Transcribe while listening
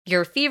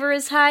Your fever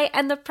is high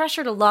and the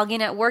pressure to log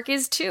in at work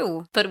is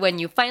too. But when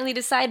you finally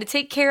decide to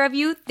take care of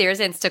you, there's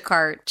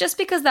Instacart. Just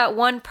because that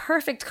one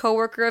perfect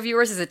coworker of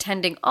yours is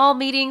attending all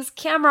meetings,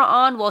 camera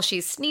on while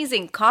she's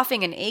sneezing,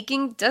 coughing, and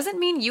aching, doesn't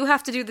mean you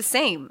have to do the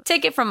same.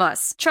 Take it from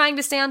us. Trying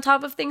to stay on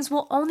top of things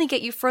will only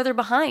get you further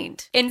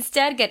behind.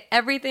 Instead, get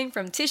everything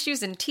from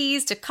tissues and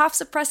teas to cough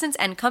suppressants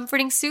and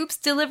comforting soups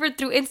delivered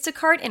through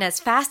Instacart in as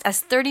fast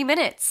as 30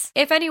 minutes.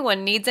 If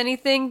anyone needs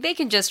anything, they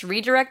can just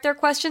redirect their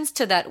questions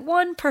to that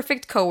one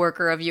perfect coworker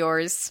of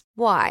yours.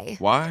 Why?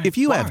 Why? If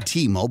you have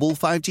T-Mobile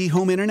 5G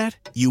home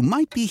internet, you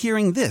might be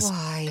hearing this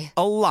Why?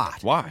 a lot.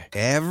 Why?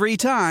 Every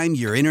time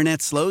your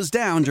internet slows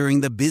down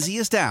during the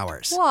busiest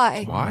hours.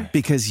 Why? Why?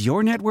 Because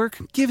your network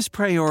gives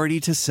priority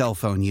to cell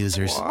phone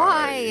users.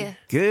 Why?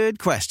 Good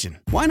question.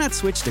 Why not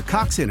switch to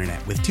Cox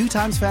Internet with 2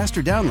 times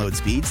faster download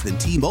speeds than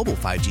T-Mobile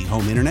 5G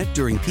home internet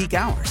during peak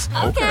hours?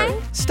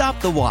 Okay. Stop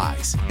the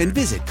whys and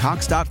visit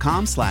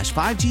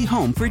cox.com/5G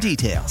home for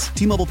details.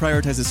 T-Mobile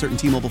prioritizes certain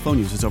T-Mobile phone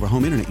users over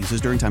home internet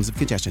users during times of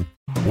congestion.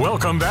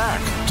 Welcome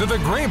back to the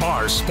Gray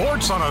Bar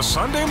Sports on a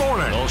Sunday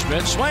morning.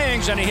 Goldschmidt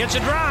swings and he hits a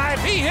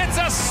drive. He hits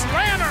a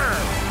slammer.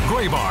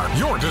 Gray Bar,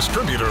 your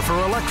distributor for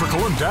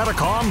electrical and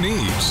datacom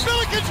needs.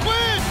 Billikens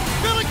win!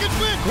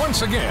 Billikens win!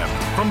 Once again,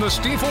 from the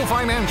Stifel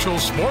Financial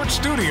Sports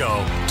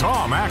Studio,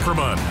 Tom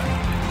Ackerman.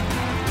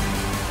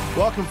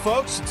 Welcome,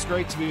 folks. It's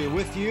great to be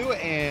with you,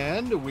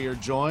 and we are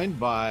joined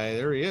by,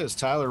 there he is,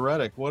 Tyler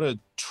Reddick. What a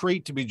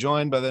treat to be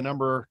joined by the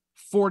number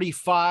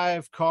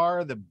 45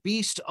 car, the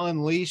Beast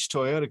Unleashed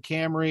Toyota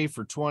Camry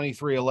for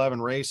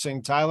 2311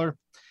 Racing. Tyler,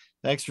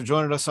 thanks for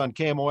joining us on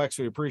KMOX.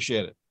 We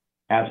appreciate it.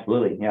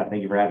 Absolutely. Yeah,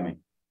 thank you for having me.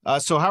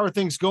 So how are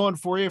things going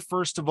for you?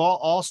 First of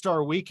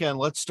all-star weekend.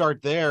 Let's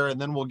start there, and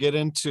then we'll get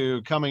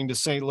into coming to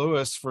St.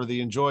 Louis for the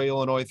Enjoy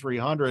Illinois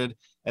 300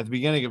 at the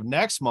beginning of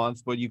next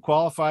month. But you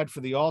qualified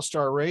for the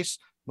all-star race,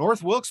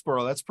 North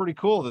Wilkesboro. That's pretty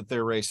cool that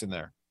they're racing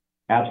there.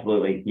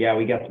 Absolutely. Yeah,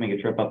 we got to make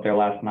a trip up there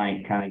last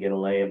night, kind of get a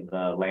lay of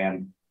the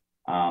land.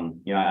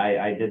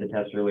 I did the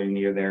test earlier in the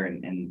year there,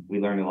 and we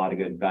learned a lot of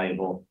good,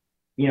 valuable,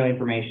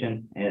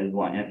 information, and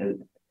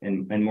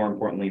more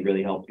importantly,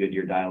 really helped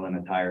Goodyear dial in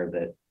a tire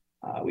that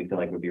we feel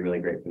like would be really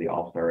great for the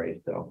All-Star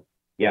race. So,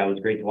 yeah, it was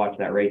great to watch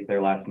that race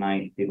there last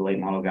night, see the late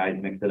model guys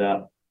mix it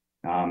up.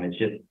 It's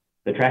just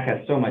the track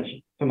has so much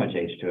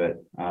age to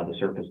it. The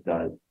surface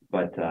does,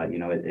 but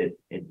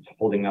it's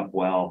holding up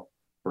well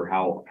for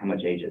how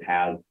much age it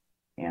has.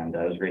 And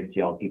it was great to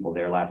see all the people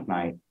there last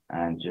night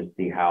and just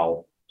see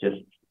how this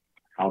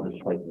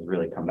place has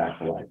really come back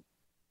to life.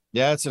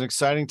 Yeah, it's an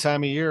exciting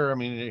time of year. I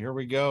mean, here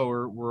we go.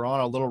 We're on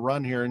a little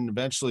run here, and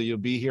eventually you'll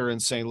be here in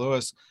St.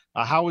 Louis.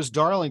 How was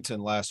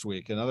Darlington last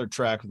week? Another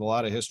track with a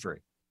lot of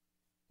history.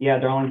 Yeah,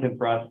 Darlington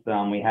for us,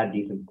 we had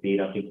decent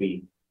speed. I think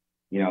we,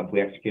 if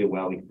we executed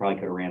well, we probably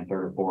could have ran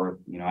third or fourth.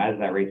 As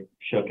that race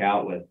shook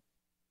out with,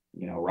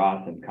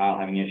 Ross and Kyle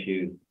having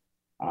issues,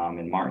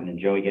 and Martin and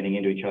Joey getting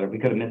into each other, if we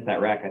could have missed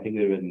that wreck, I think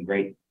we would have been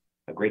in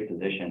a great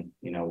position.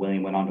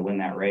 William went on to win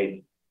that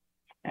race,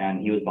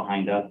 and he was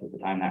behind us at the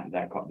time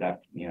that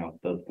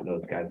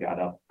those guys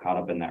caught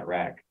up in that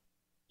wreck.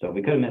 So if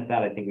we could have missed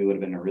that, I think we would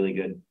have been in a really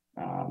good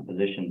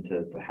position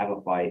to have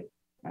a fight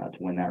to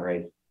win that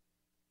race.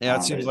 Yeah,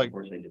 it seems like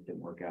unfortunately it just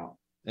didn't work out.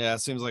 Yeah, it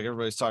seems like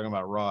everybody's talking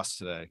about Ross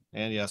today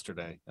and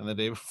yesterday and the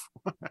day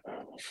before.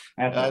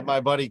 Right.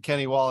 My buddy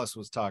Kenny Wallace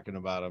was talking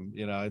about him.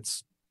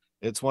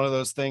 It's one of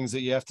those things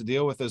that you have to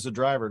deal with as a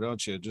driver,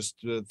 don't you?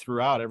 Just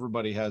throughout,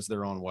 everybody has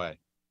their own way.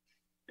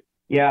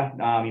 Yeah,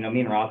 me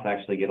and Ross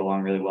actually get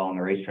along really well on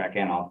the racetrack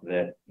and off of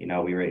it.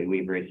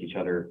 We've raced each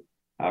other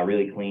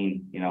really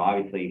clean.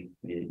 Obviously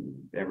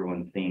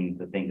everyone's seen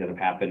the things that have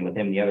happened with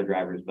him and the other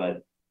drivers,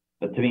 but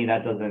to me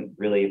that doesn't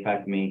really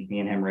affect me.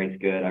 Me and him race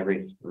good. I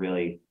race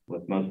really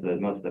with most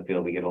of the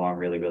field. We get along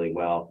really, really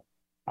well.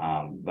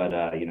 I've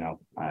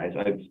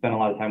spent a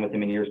lot of time with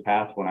him in years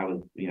past when I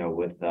was,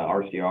 with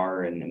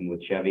RCR and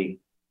with Chevy.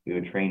 We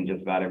would train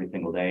just about every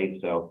single day.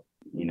 So,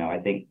 I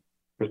think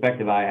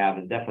perspective I have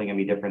is definitely going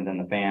to be different than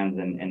the fans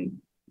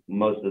and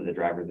most of the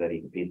drivers that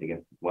he competes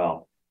against as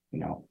well.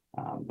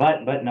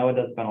 But Noah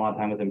does spend a lot of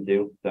time with him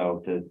too.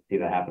 So to see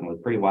that happen was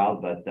pretty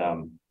wild. But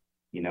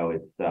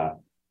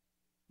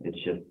it's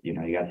just you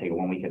got to take it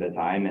 1 week at a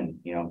time, and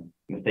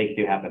mistakes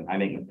do happen. I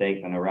make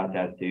mistakes. I know Ross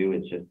has too.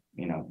 It's just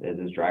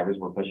as drivers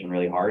we're pushing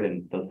really hard,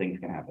 and those things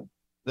can happen.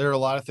 There are a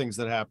lot of things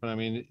that happen. I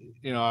mean,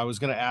 I was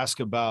going to ask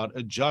about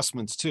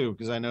adjustments too,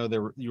 because I know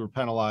you were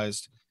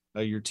penalized.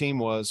 Your team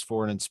was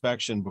for an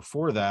inspection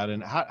before that.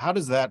 And how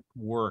does that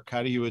work?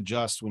 How do you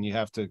adjust when you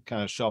have to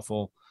kind of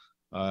shuffle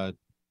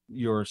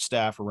your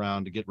staff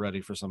around to get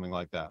ready for something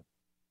like that?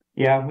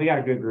 Yeah, we got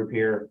a good group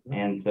here.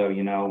 And so,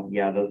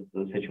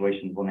 those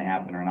situations when they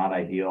happen are not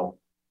ideal,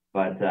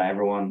 but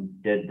everyone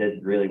did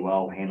really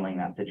well handling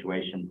that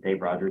situation.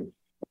 Dave Rogers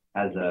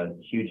has a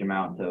huge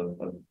amount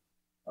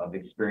of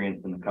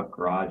experience in the Cup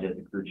garage as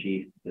a crew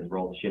chief. His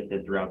role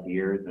shifted throughout the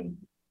years, and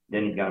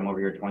Denny's got him over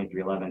here at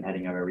 2311,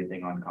 heading up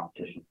everything on the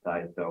competition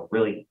side. So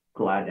really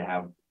glad to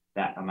have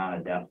that amount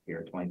of depth here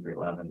at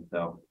 2311.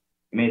 So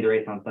we made the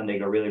race on Sunday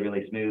go really,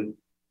 really smooth.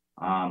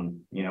 I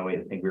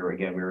think we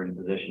were in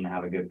position to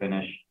have a good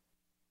finish,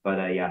 but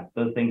yeah,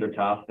 those things are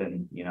tough,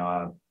 and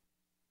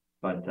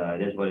but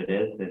it is what it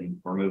is, and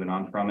we're moving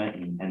on from it,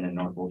 and then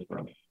North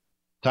Wilkesboro.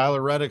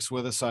 Tyler Reddick's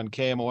with us on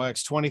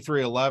KMOX.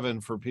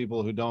 2311 for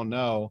people who don't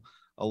know.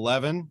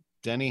 11,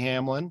 Denny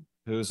Hamlin,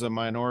 who's a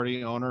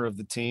minority owner of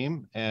the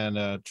team and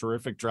a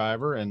terrific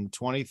driver, and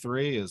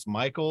 23 is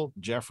Michael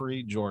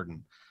Jeffrey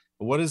Jordan.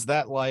 What is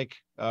that like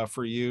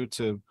for you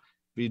to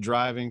be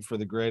driving for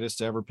the greatest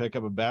to ever pick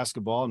up a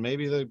basketball and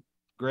maybe the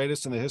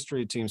greatest in the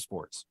history of team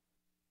sports?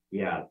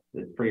 Yeah,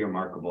 it's pretty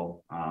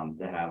remarkable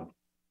to have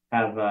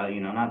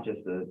not just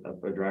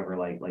a driver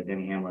like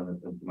Denny Hamlin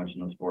that's been so much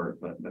in the sport,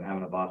 but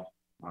having a boss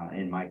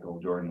in Michael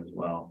Jordan as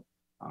well.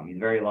 He's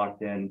very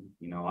locked in.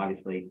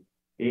 Obviously,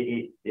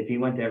 if he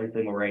went to every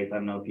single race, I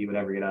don't know if he would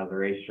ever get out of the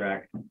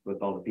racetrack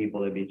with all the people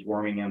that'd be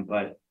swarming him,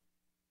 but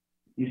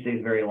he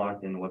stays very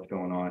locked into what's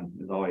going on.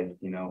 He's always,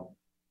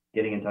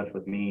 getting in touch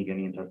with me,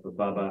 getting in touch with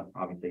Bubba,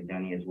 obviously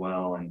Denny as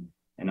well,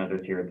 and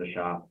others here at the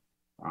shop.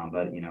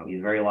 But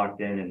he's very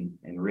locked in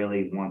and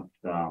really wants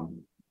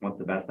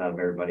the best out of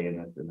everybody in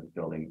this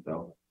building.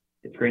 So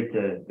it's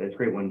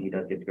great when he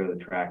does get to go to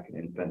the track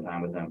and spend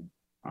time with them.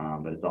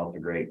 But it's also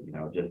great,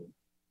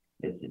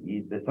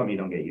 it's something you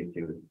don't get used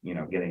to,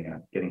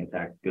 getting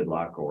attacked good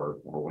luck or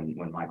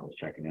when Michael's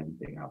checking in and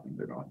seeing how things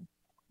are going.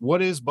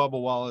 What is Bubba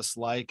Wallace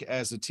like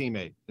as a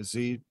teammate? Has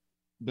he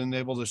been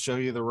able to show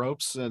you the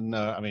ropes? And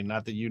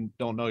not that you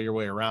don't know your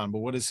way around, but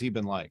what has he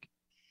been like?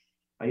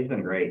 He's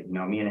been great.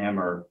 Me and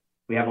him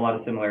we have a lot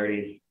of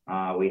similarities.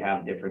 We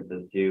have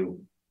differences too.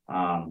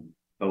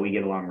 But we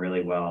get along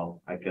really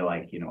well. I feel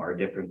like, our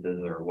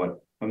differences are what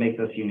makes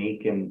us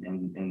unique.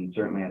 And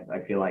certainly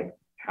I feel like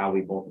how we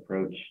both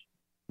approach,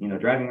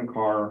 driving a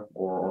car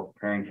or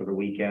preparing for the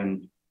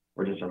weekend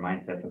or just our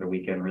mindset for the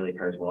weekend really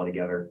pairs well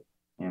together.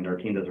 And our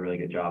team does a really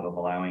good job of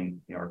allowing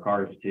our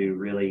cars to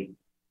really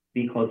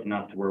be close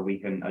enough to where we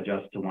can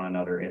adjust to one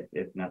another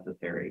if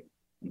necessary.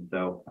 And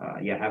so,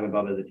 having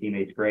Bubba as a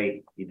teammate's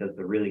great. He does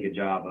a really good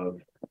job of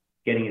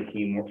getting his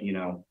team,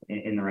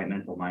 in the right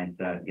mental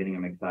mindset, getting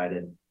them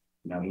excited.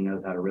 He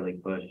knows how to really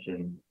push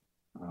and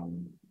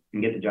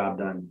get the job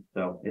done.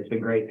 So it's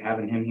been great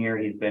having him here.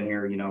 He's been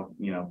here,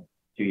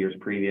 2 years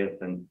previous,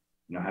 and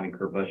having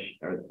Kurt Busch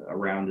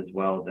around as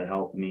well to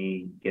help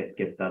me get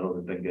settled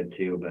has been good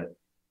too. But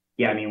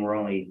yeah, we're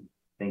only,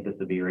 I think this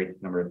would be race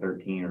number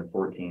 13 or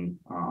 14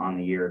 on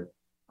the year.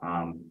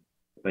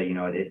 But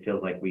it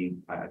feels like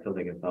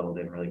it's settled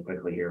in really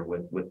quickly here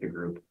with the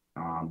group.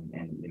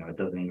 And it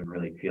doesn't even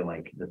really feel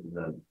like this is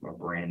a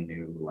brand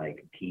new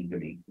team to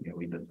me.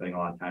 We've been spending a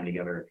lot of time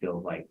together. It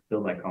feels like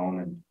home,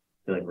 and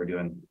feel like we're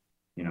doing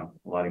a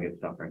lot of good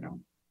stuff right now.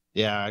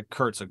 Yeah,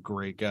 Kurt's a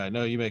great guy.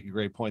 No, you make a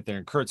great point there.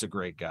 And Kurt's a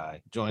great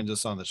guy. Joins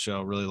us on the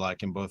show. Really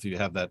like him. Both of you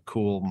have that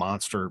cool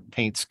monster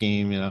paint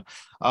scheme.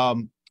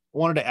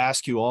 Wanted to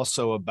ask you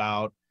also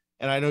about,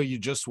 and I know you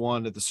just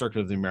won at the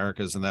Circuit of the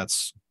Americas, and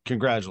that's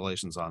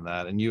congratulations on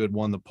that. And you had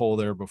won the pole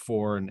there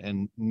before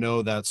and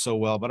know that so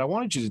well. But I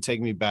wanted you to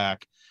take me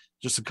back.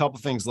 Just a couple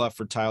things left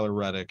for Tyler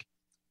Reddick.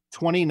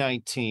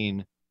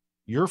 2019,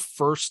 your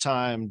first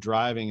time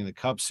driving in the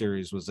Cup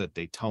Series was at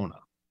Daytona.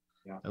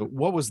 Yeah.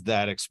 What was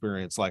that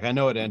experience like? I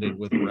know it ended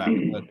with a wreck,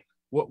 but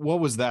what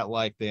was that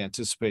like, the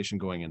anticipation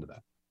going into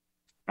that?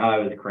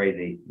 It was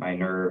crazy. My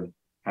nerves,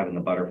 having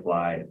the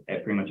butterfly,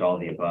 pretty much all of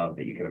the above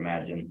that you could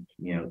imagine,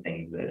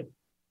 things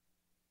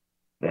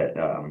that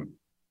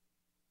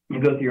you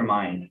go through your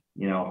mind,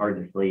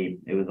 hard to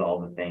sleep. It was all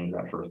the things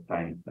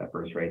that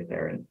first race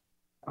there.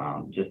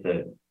 And just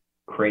a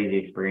crazy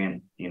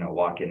experience,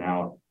 walking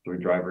out through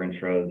driver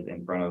intros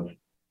in front of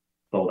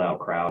sold out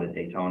crowd at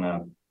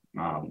Daytona.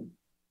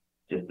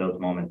 Just those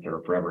moments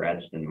are forever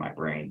etched in my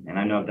brain. And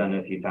I know I've done it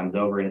a few times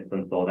over and it's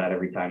been sold out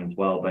every time as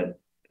well, but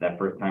that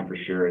first time for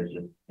sure is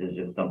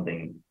just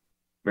something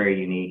very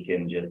unique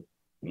and just,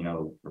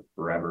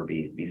 forever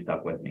be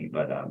stuck with me.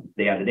 But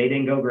the day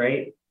didn't go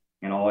great.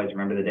 And I'll always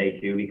remember the day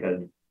too,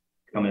 because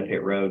coming to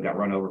pit road, got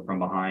run over from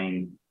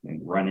behind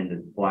and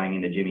flying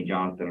into Jimmy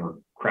Johnson or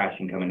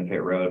crashing coming to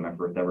pit road, my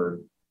first ever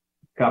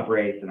Cup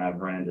race. And I've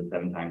run into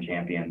 7-time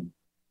champion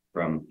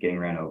from getting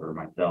ran over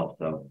myself.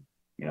 So,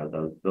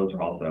 those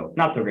are also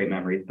not so great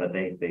memories, but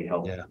they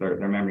help. Yeah.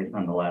 They're memories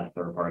nonetheless.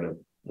 They're a part of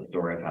the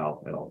story of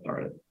how it all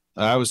started.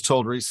 I was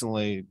told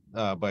recently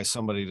by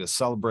somebody to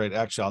celebrate.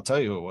 Actually, I'll tell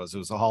you who it was. It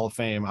was a Hall of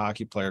Fame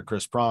hockey player,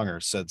 Chris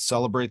Pronger, said,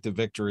 celebrate the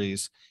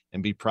victories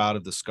and be proud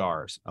of the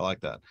scars. I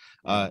like that.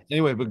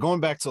 Anyway, but going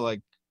back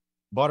to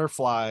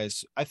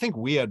butterflies, I think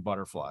we had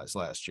butterflies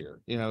last year.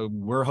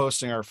 We're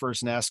hosting our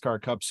first NASCAR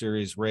Cup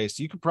Series race.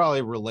 You could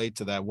probably relate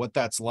to that, what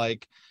that's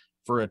like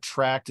for a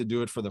track to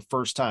do it for the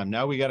first time.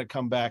 Now we got to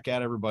come back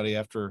at everybody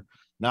after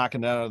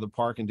knocking it out of the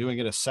park and doing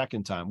it a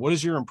second time. What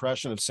is your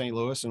impression of St.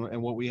 Louis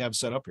and what we have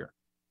set up here?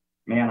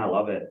 Man, I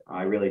love it.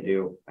 I really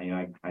do.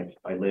 I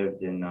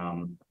lived in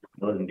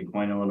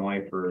DuQuoin,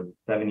 Illinois for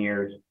 7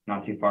 years,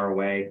 not too far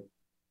away.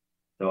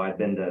 So I've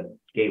been to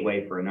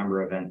Gateway for a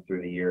number of events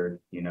through the years,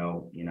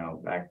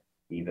 back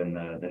even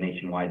the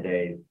nationwide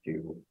days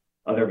to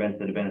other events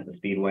that have been at the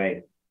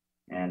Speedway.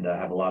 and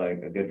have a lot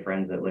of good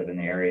friends that live in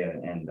the area.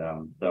 And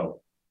so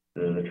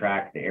the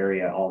track, the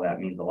area, all that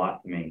means a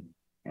lot to me.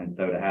 And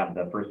so to have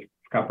the first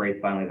Cup race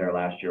finally there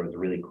last year was a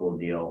really cool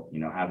deal. You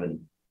know, having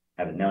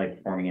Nelly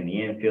performing in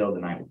the infield the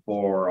night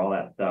before, all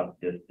that stuff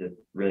just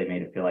really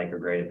made it feel like a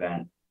great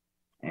event.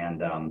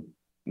 And I'm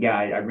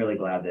really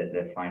glad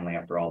that finally,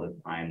 after all this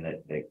time,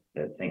 that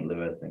St.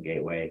 Louis and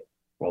Gateway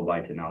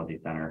Worldwide Technology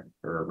Center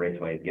or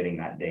Raceway is getting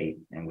that date,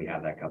 and we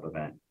have that Cup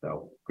event.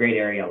 So great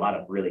area, a lot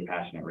of really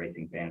passionate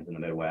racing fans in the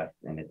Midwest,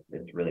 and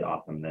it's really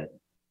awesome that,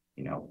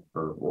 you know,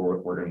 we're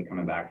going to be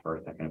coming back for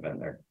our second event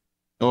there.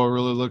 Oh, we're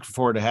really looking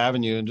forward to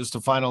having you. And just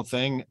a final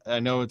thing, I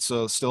know it's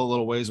still a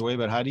little ways away,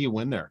 but how do you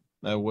win there?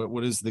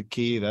 What is the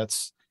key?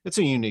 It's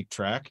a unique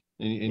track,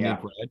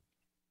 unique ride.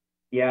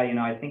 Yeah, you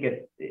know, I think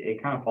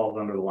it kind of falls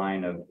under the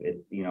line of it's,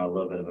 you know, a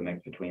little bit of a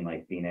mix between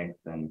like Phoenix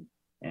and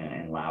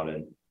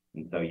Loudon.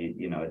 And so,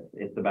 you know,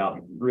 it's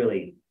about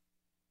really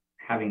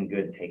having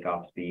good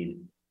takeoff speed.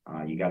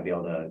 You got to be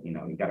able to, you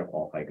know, you got to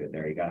qualify good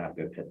there. You got to have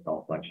good pit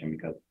stall selection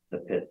because the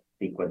pit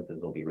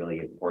sequences will be really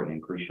important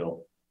and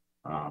crucial.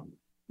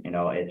 You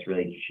know, it's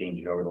really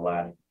changed over the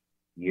last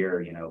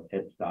year. You know,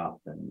 pit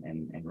stops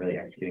and really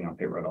executing on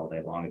pit road all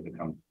day long has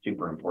become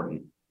super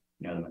important.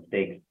 You know, the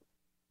mistakes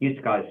used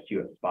to cost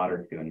you a spot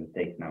or two, and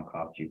mistakes now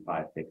cost you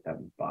 5, 6,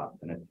 7 spots,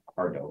 and it's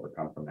hard to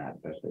overcome from that,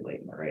 especially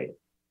late in the race.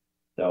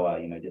 So,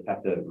 you know, just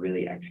have to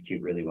really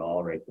execute really well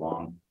all race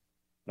long.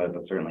 But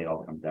certainly it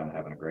all comes down to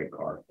having a great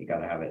car. You got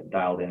to have it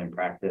dialed in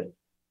practice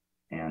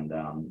and,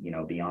 you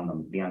know, be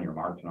on your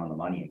marks and on the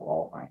money and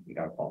qualifying. You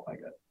got to qualify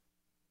good.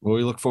 Well,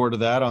 we look forward to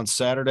that on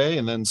Saturday.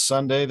 And then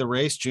Sunday, the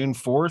race, June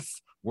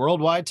 4th,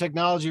 Worldwide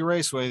Technology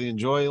Raceway, the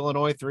Enjoy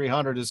Illinois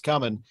 300 is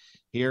coming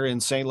here in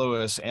St.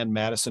 Louis and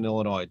Madison,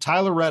 Illinois.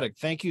 Tyler Reddick,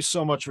 thank you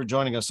so much for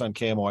joining us on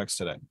KMOX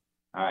today.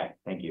 All right.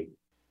 Thank you.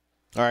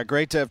 All right,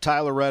 great to have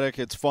Tyler Reddick.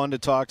 It's fun to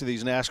talk to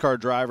these NASCAR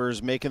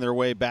drivers making their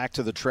way back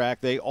to the track.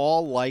 They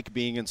all like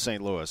being in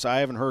St. Louis. I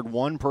haven't heard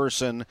one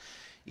person,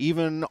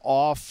 even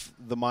off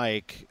the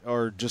mic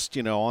or just,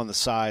 you know, on the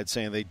side,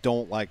 saying they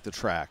don't like the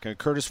track. And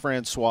Curtis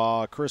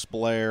Francois, Chris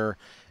Blair,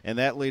 and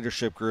that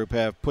leadership group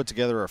have put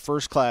together a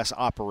first-class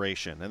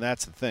operation. And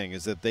that's the thing,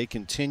 is that they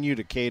continue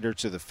to cater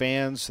to the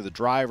fans, to the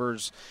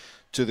drivers,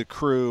 to the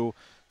crew,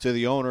 to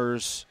the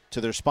owners,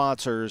 to their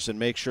sponsors, and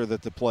make sure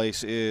that the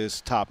place is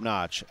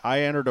top-notch. I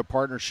entered a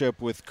partnership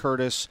with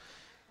Curtis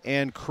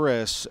and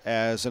Chris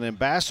as an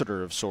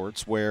ambassador of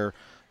sorts, where,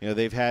 you know,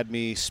 they've had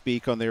me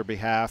speak on their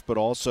behalf, but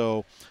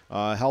also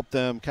help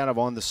them kind of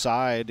on the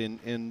side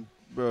in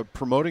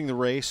promoting the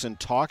race and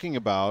talking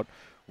about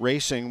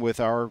racing with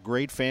our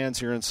great fans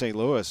here in St.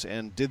 Louis.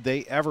 And did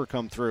they ever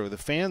come through? The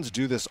fans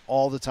do this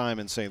all the time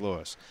in St.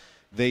 Louis.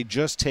 They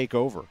just take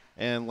over.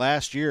 And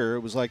last year,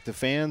 it was like the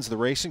fans, the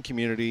racing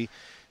community,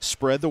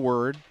 spread the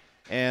word,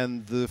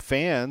 and the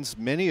fans,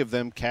 many of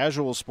them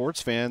casual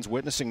sports fans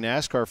witnessing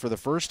NASCAR for the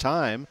first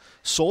time,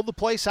 sold the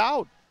place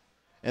out.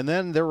 And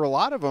then there were a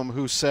lot of them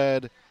who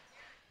said,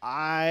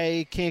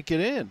 I can't get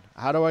in.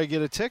 How do I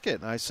get a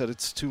ticket? And I said,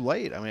 it's too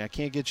late. I mean, I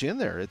can't get you in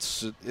there.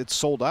 It's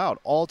sold out.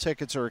 All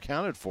tickets are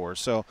accounted for.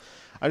 So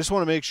I just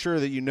want to make sure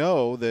that you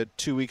know that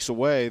 2 weeks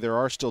away there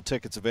are still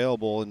tickets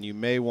available, and you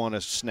may want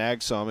to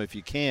snag some if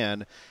you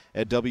can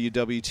at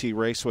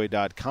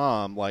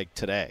wwtraceway.com like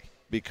today.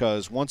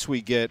 Because once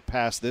we get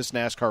past this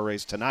NASCAR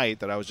race tonight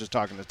that I was just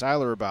talking to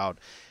Tyler about,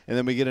 and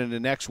then we get into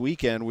next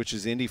weekend, which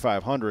is the Indy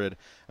 500,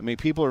 I mean,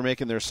 people are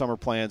making their summer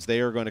plans.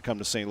 They are going to come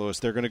to St. Louis.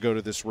 They're going to go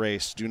to this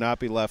race. Do not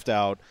be left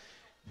out.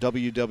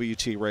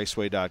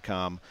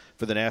 wwtraceway.com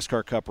for the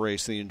NASCAR Cup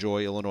race, the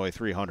Enjoy Illinois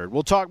 300.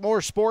 We'll talk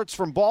more sports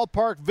from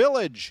Ballpark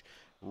Village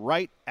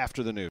right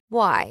after the news.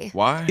 Why?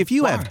 If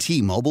you have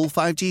T-Mobile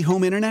 5G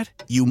home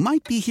internet, you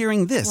might be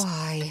hearing this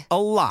Why?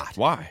 a lot.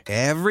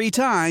 Every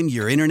time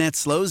your internet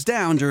slows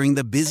down during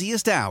the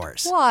busiest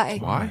hours.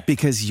 Why?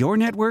 Because your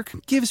network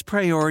gives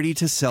priority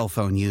to cell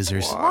phone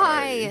users.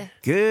 Why?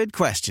 Good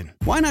question.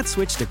 Why not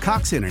switch to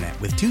Cox Internet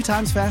with 2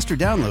 times faster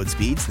download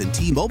speeds than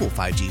T-Mobile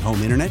 5G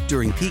home internet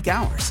during peak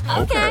hours?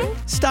 Okay.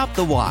 Stop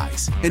the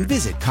whys and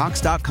visit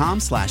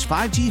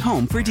cox.com/5G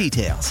home for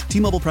details.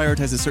 T-Mobile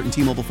prioritizes certain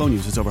T-Mobile phone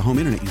users over home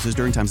internet users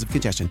during times of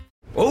congestion.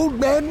 Old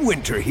Man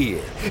Winter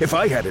here. If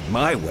I had it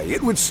my way,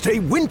 it would stay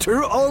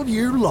winter all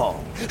year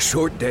long.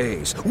 Short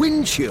days,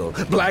 wind chill,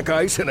 black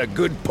ice, and a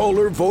good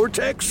polar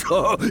vortex.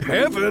 Oh,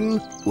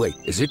 heaven. Wait,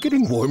 is it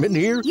getting warm in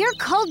here? Your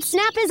cold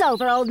snap is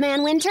over, Old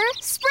Man Winter.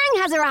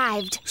 Spring has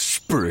arrived.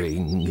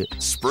 Spring.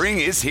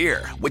 Spring is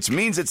here, which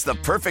means it's the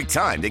perfect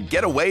time to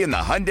get away in the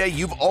Hyundai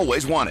you've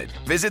always wanted.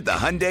 Visit the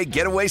Hyundai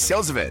Getaway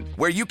Sales Event,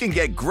 where you can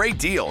get great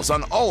deals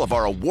on all of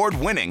our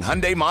award-winning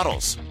Hyundai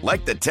models,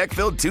 like the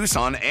tech-filled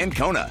Tucson and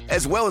Kona,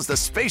 as well as the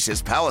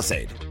spacious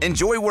Palisade.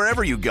 Enjoy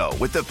wherever you go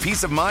with the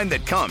peace of mind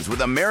that comes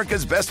with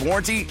America's best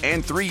warranty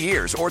and 3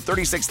 years or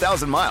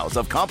 36,000 miles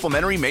of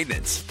complimentary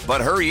maintenance.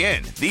 But hurry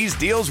in, these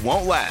deals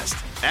won't last.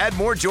 Add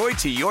more joy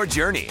to your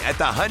journey at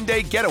the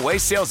Hyundai Getaway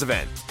Sales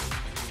Event.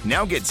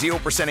 Now get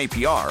 0%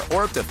 APR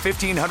or up to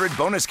 $1,500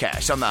 bonus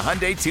cash on the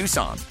Hyundai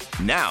Tucson.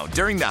 Now,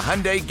 during the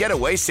Hyundai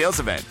Getaway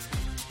Sales Event.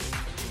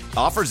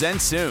 Offers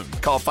end soon.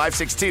 Call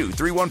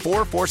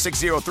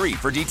 562-314-4603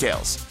 for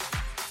details.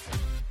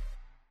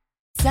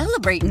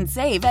 Celebrate and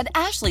save at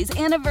Ashley's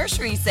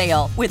Anniversary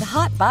Sale. With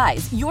Hot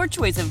Buys, your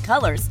choice of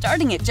colors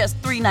starting at just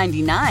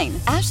 $3.99.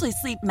 Ashley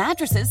Sleep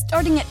mattresses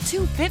starting at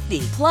 $2.50.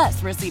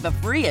 Plus, receive a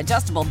free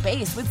adjustable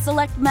base with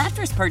select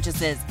mattress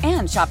purchases.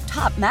 And shop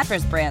top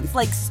mattress brands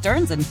like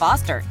Stearns &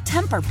 Foster,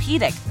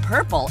 Tempur-Pedic,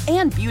 Purple,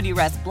 and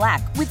Beautyrest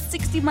Black with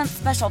 60-month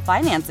special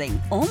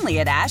financing. Only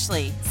at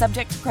Ashley.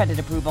 Subject to credit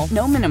approval.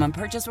 No minimum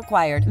purchase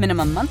required.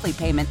 Minimum monthly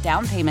payment,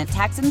 down payment,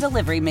 tax, and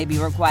delivery may be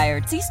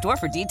required. See store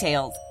for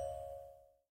details.